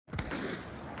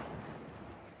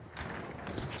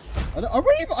Are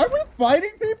we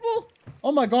fighting people?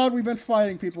 Oh my god, we've been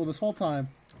fighting people this whole time.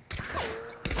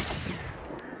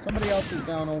 Somebody else is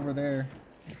down over there.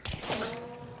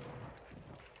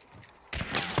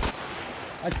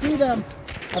 I see them.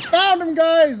 I found them,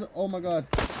 guys. Oh my god.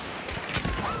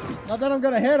 Not that I'm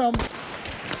gonna hit them,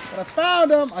 but I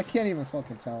found them. I can't even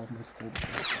fucking tell if my scope.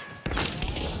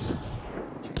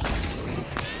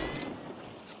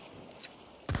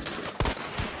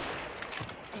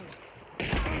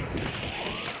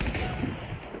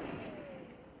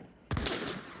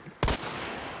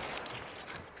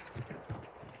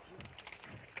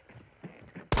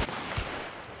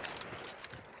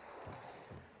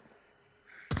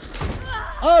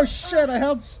 Oh shit, I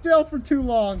held still for too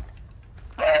long.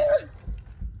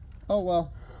 Oh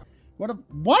well.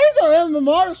 Why is our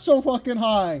MMR so fucking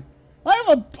high? I have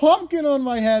a pumpkin on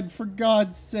my head, for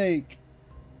God's sake.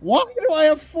 Why do I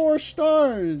have 4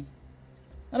 stars?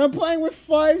 And I'm playing with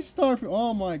 5-star.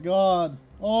 Oh my god.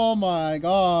 Oh my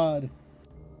god.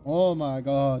 Oh my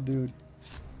god, dude.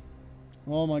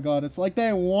 Oh my god, it's like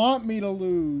they want me to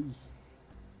lose.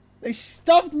 They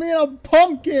stuffed me in a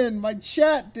pumpkin! My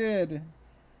chat did.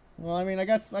 Well, I mean, I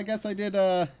guess I did,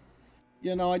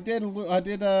 you know, I did, what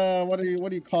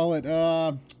do you call it?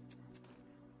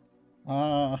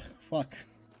 Fuck.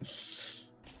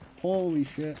 Holy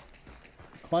shit.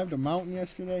 Climbed a mountain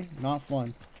yesterday? Not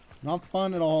fun. Not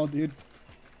fun at all, dude.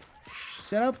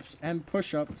 Sit-ups and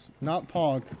push-ups, not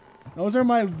pog. Those are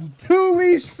my 2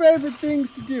 least favorite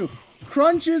things to do.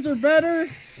 Crunches are better,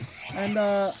 and,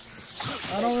 I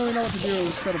don't really know what to do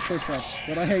instead of push-ups,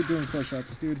 but I hate doing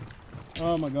push-ups, dude.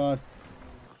 Oh my god.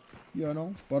 You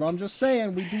know, but I'm just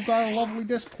saying, we do got a lovely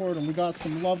Discord, and we got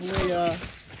some lovely,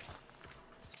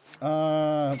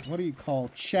 what do you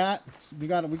call chats? We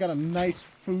got a nice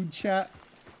food chat,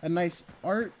 a nice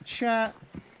art chat,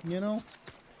 you know?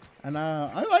 And,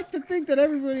 I like to think that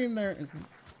everybody in there is an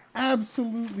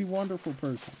absolutely wonderful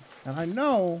person. And I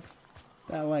know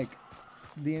that, like,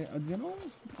 you know,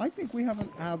 I think we have an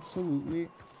absolutely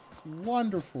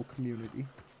wonderful community.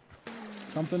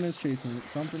 Something is chasing it.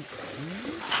 Something.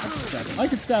 I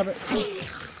can stab it.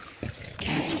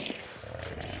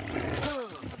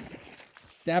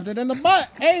 Stabbed it in the butt.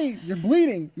 Hey, you're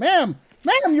bleeding. Ma'am.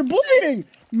 Ma'am, you're bleeding.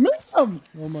 Ma'am.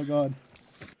 Oh my god.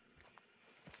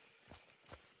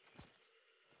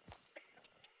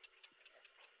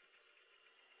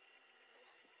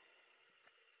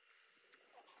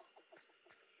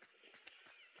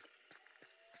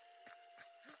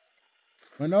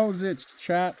 My nose itched,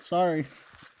 chat. Sorry.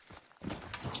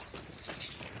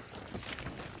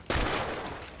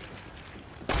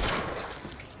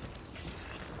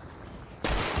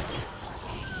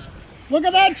 Look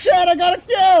at that shit! I got a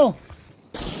kill!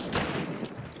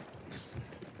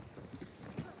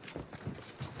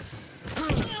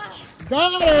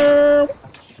 Got her!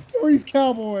 Where's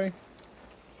cowboy?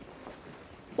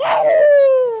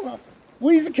 Woo!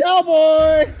 We's a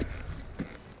cowboy!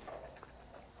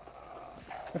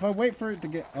 If I wait for it to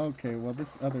get... Okay, well,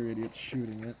 this other idiot's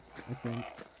shooting it, I think.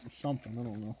 Or something, I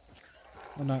don't know.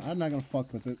 I'm not gonna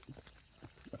fuck with it.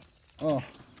 Oh.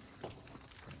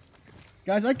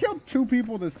 Guys, I killed 2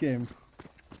 people this game.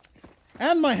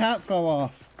 And my hat fell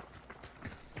off.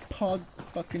 Pug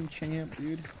fucking champ,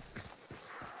 dude.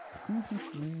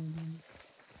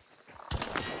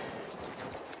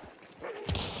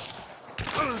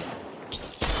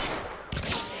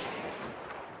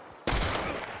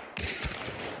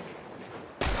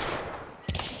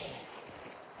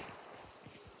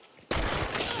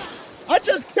 I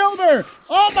just killed her!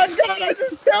 Oh my god, I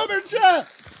just killed her, chat!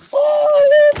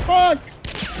 Holy fuck!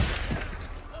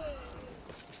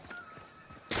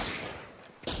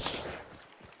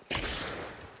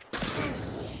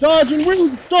 Dodge and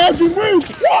weave! Dodge and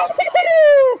weave!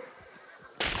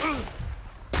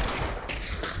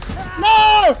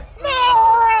 No!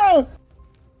 No!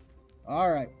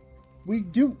 Alright. We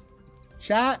do...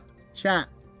 Chat,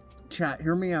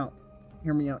 hear me out.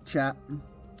 Hear me out, chat.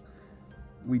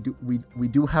 We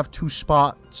do have 2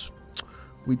 spots.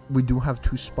 We do have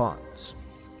 2 spots.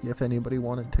 If anybody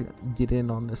wanted to get in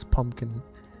on this pumpkin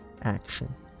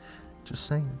action. Just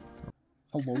saying.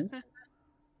 Hello?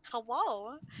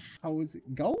 Hello? How is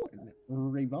it going,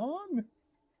 Rayvon?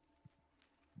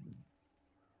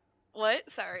 What?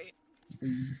 Sorry.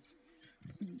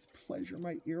 Please pleasure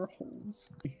my ear holes.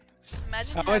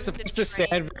 Imagine How am I supposed to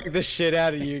sandbag the shit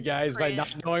out of you guys by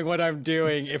not knowing what I'm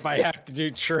doing if I have to do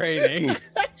training?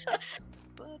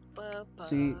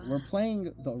 See, we're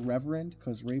playing the Reverend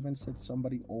because Raven said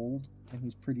somebody old, and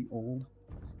he's pretty old.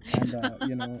 And,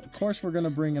 you know, of course we're going to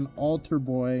bring an altar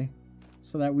boy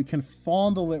so that we can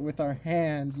fondle it with our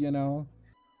hands, you know.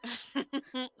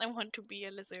 I want to be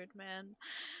a lizard man.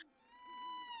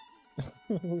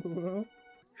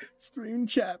 Stream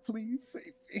chat, please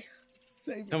save me.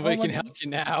 Save me. Nobody Oh can my help you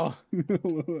now.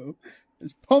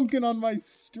 There's pumpkin on my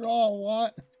straw.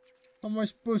 What? How am I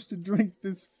supposed to drink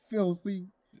this filthy?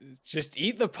 Just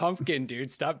eat the pumpkin,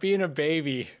 dude. Stop being a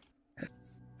baby.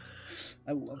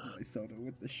 I love my soda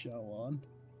with the shell on.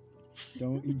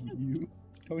 Don't you?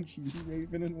 Don't you,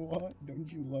 Raven and what?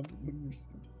 Don't you love it when you're so...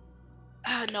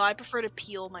 No, I prefer to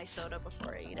peel my soda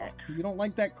before I eat it. You don't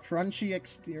like that crunchy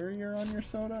exterior on your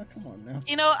soda? Come on now.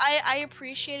 You know, I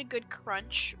appreciate a good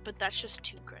crunch, but that's just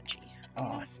too crunchy.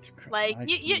 Oh, it's too crunchy. Like,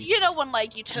 you know when,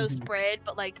 like, you toast bread,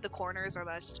 but, like, the corners are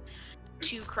just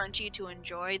too crunchy to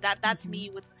enjoy? That's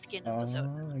me with the skin of the soda.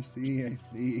 Oh, I see.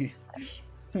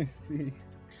 I see.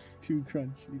 Too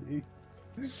crunchy.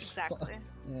 Exactly.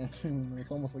 Yeah,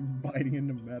 it's almost like biting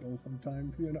into metal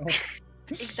sometimes, you know?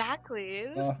 Exactly.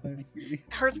 Oh, I see. It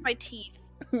hurts my teeth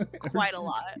quite a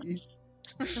lot.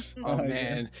 Oh,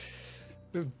 man.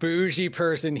 Yes. Bougie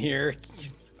person here.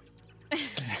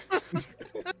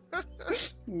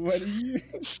 What are you?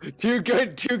 Too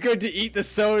good to eat the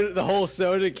soda. The whole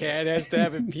soda can has to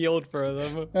have it peeled for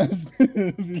them.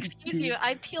 Excuse you,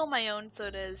 I peel my own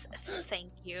sodas.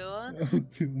 Thank you. I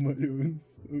peel my own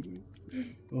sodas.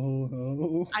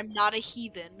 Oh. I'm not a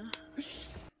heathen. That's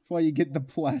why you get the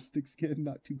plastic skin,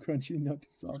 not too crunchy, not too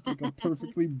soft, like a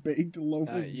perfectly baked loaf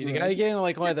of bread. You gotta get in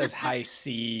like one of those high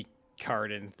C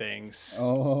carton things.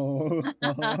 Oh.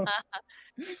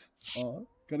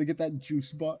 Gotta get that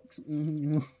juice box.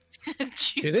 Do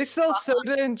they sell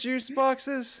soda in juice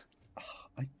boxes?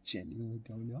 I genuinely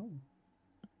don't know.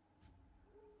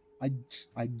 I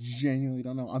genuinely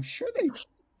don't know. I'm sure they...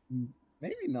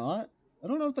 Maybe not. I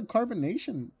don't know if the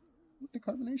carbonation... What the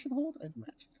carbonation hold? I'd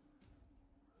imagine.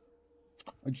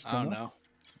 I just don't know.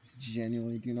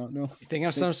 Genuinely do not know. You think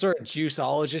I'm some sort of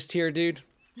juiceologist here, dude?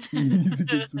 You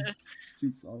think it's a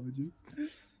juiceologist?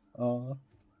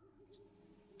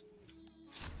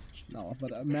 No,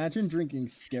 but imagine drinking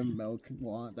skim milk.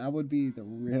 Well, that would be the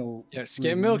real... Yeah,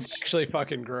 skim milk's actually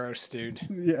fucking gross, dude.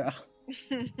 Yeah.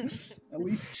 At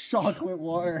least chocolate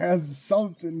water has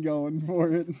something going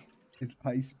for it. Is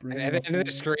ice bring? And at the end of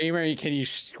the screamer, can you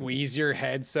squeeze your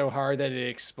head so hard that it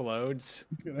explodes?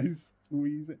 Can I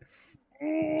squeeze it?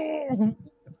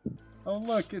 Oh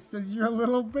look, it says you're a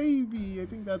little baby. I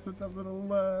think that's what that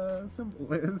little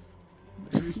symbol is.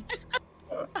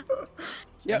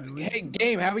 Yep. Hey,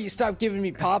 game, how about you stop giving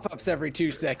me pop-ups every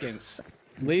 2 seconds?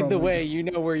 Lead the way, you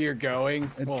know where you're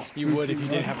going. Well, you would if you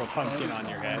didn't have a pumpkin on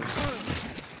your head.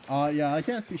 Yeah, I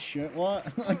can't see shit. What?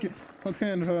 I can,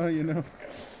 you know.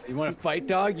 You want to fight,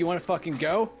 dog? You want to fucking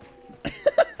go?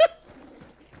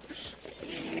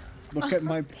 Look at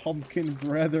my pumpkin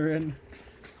brethren.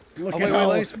 Look wait,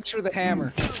 let me switch with the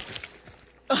hammer.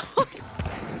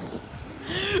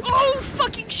 Oh,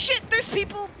 fucking shit! There's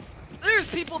people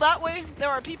that way. There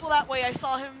are people that way. I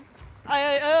saw him.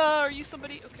 Are you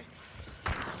somebody? Okay.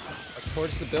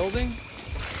 Towards the building?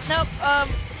 Nope.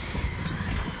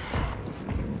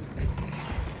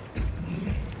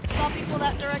 Saw people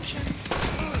that direction.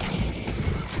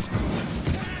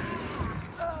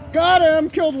 Got him!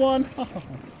 Killed one!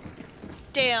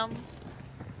 Damn.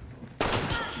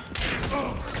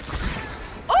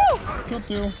 Oh! Killed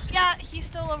two. Yeah, he's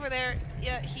still over there.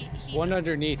 Yeah, he... One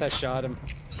underneath, I shot him.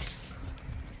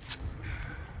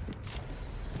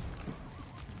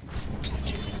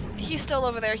 He's still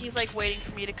over there. He's like waiting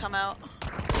for me to come out.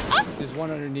 There's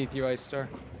one underneath you, Ice Star.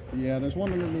 Yeah, there's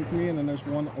one underneath me, and then there's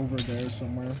one over there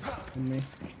somewhere in me.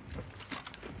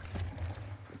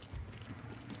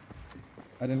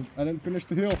 I didn't finish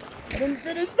the hill. I didn't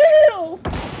finish the hill!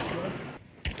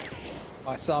 Oh,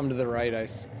 I saw him to the right,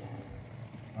 Ice.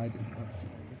 I did not see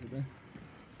him over there.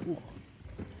 Ooh.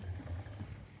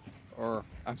 Or,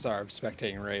 I'm sorry, I'm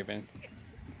spectating Raven.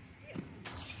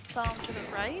 Saw him to the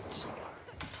right.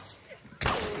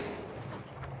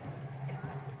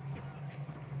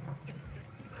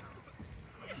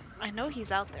 I know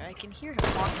he's out there. I can hear him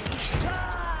walking.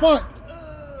 Fuck!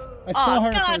 I saw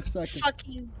her God for a second.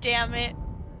 Fucking damn it.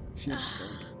 Shit.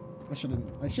 I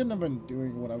shouldn't have been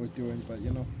doing what I was doing, but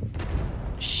you know.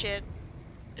 Shit.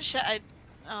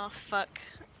 Oh, fuck.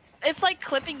 It's like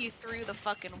clipping you through the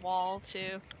fucking wall,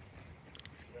 too.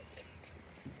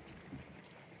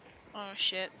 Oh,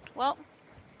 shit. Well.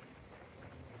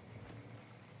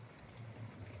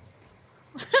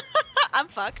 I'm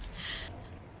fucked.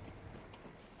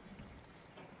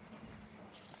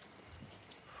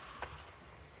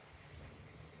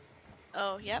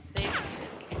 Oh, yep, they...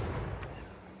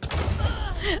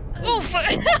 Oof!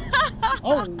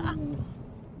 Oh!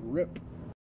 Rip.